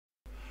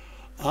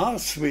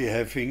As we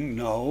having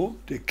now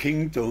the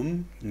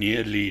kingdom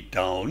nearly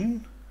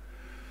down,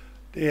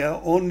 there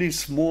are only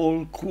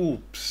small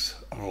groups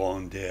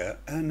around there,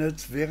 and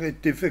it's very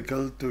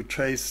difficult to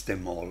chase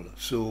them all.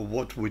 So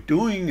what we're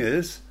doing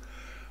is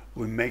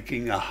we're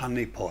making a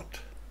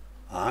honeypot.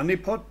 A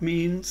honeypot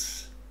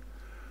means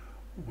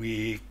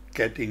we're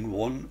getting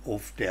one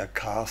of their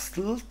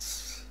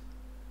castles,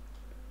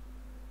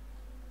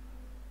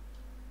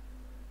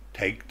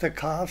 take the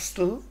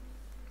castle,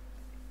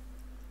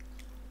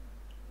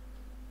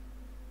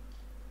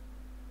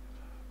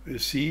 you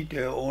see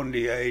there are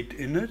only 8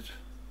 in it.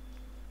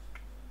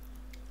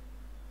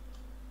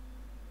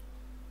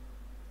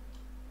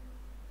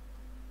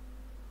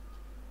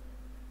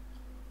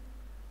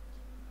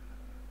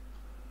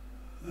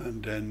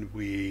 And then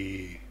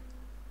we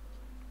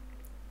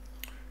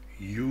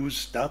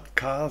use that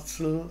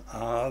castle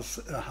as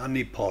a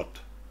honeypot,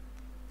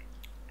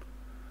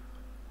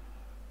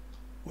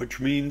 which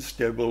means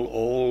they will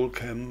all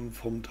come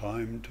from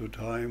time to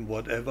time,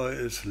 whatever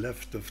is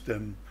left of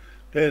them.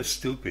 They're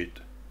stupid.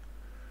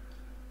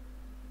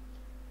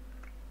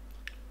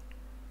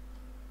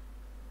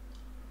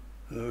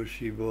 So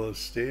she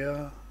was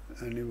there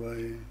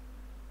anyway.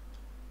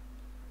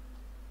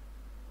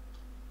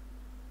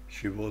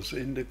 She was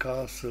in the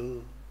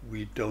castle.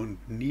 We don't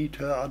need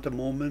her at the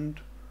moment.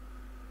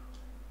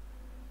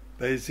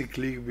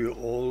 Basically, we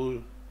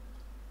all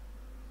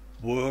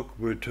work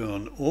will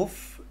turn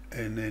off,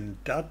 and in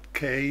that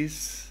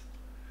case,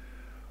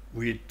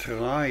 we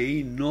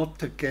try not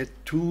to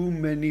get too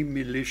many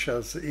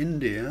militias in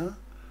there,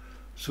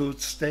 so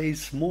it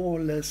stays more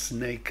or less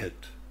naked.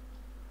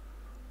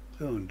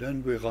 So, and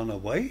then we run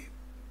away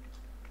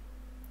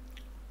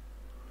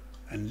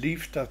and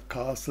leave that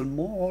castle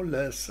more or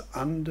less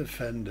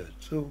undefended.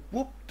 So,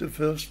 whoop, the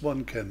first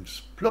one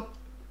comes, plop,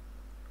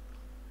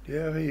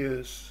 there he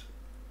is,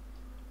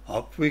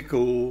 up we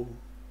go.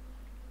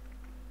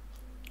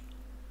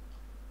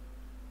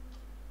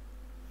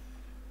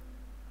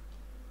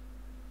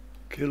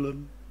 Kill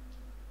him,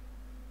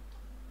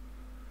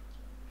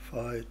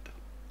 fight,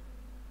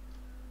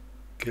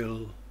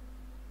 kill,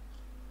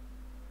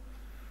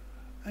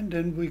 and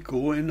then we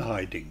go in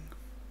hiding,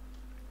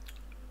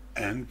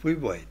 and we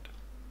wait.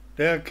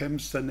 There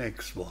comes the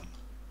next one.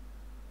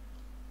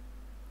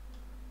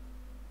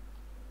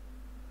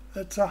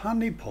 That's a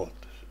honeypot.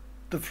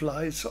 The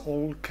flies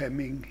all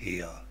coming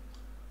here.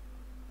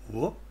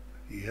 Whoop,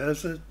 he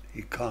has it,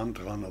 he can't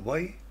run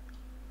away.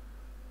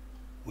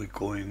 We're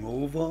going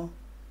over.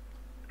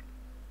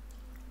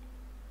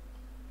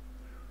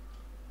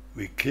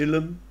 We kill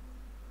him.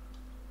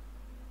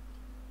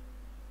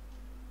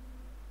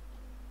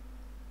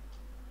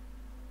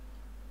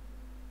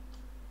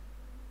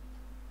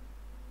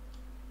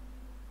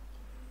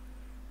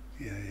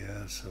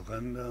 Yeah,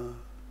 surrender.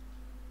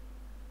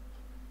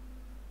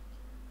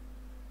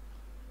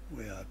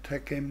 We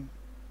attack him.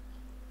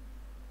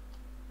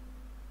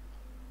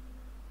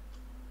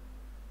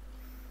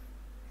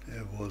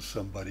 There was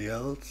somebody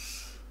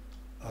else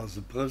as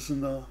a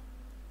prisoner.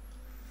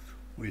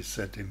 We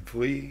set him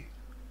free.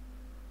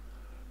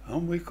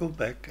 And we go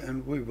back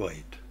and we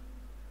wait.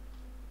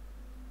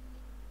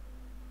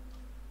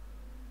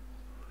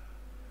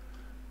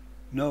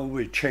 Now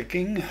we're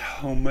checking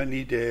how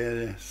many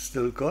they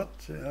still got.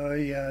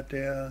 Yeah,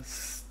 there are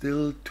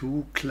still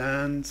 2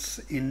 clans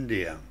in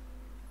there.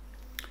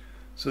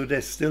 So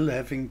they're still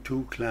having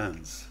 2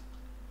 clans.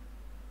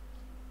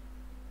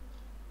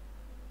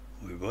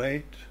 We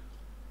wait.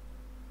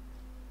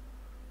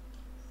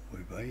 We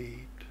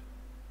wait.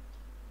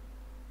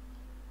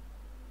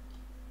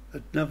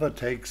 It never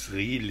takes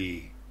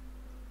really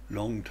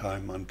long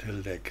time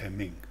until they're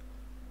coming.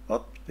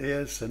 Oh,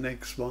 there's the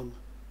next one.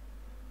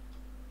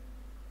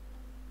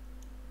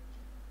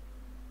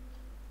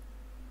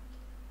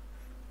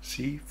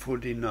 See,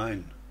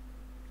 49.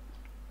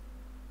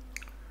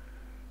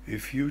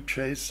 If you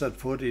chase that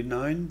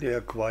 49, they are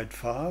quite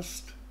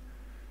fast.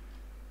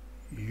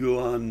 You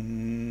are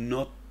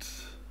not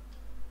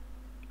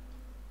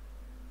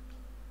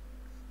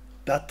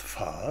that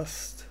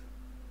fast.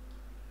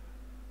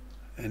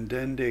 And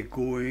then they're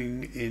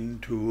going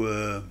into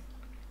a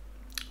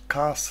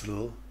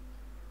castle.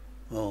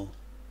 Well,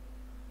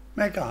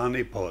 make a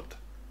honeypot.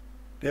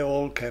 They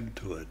all came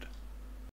to it.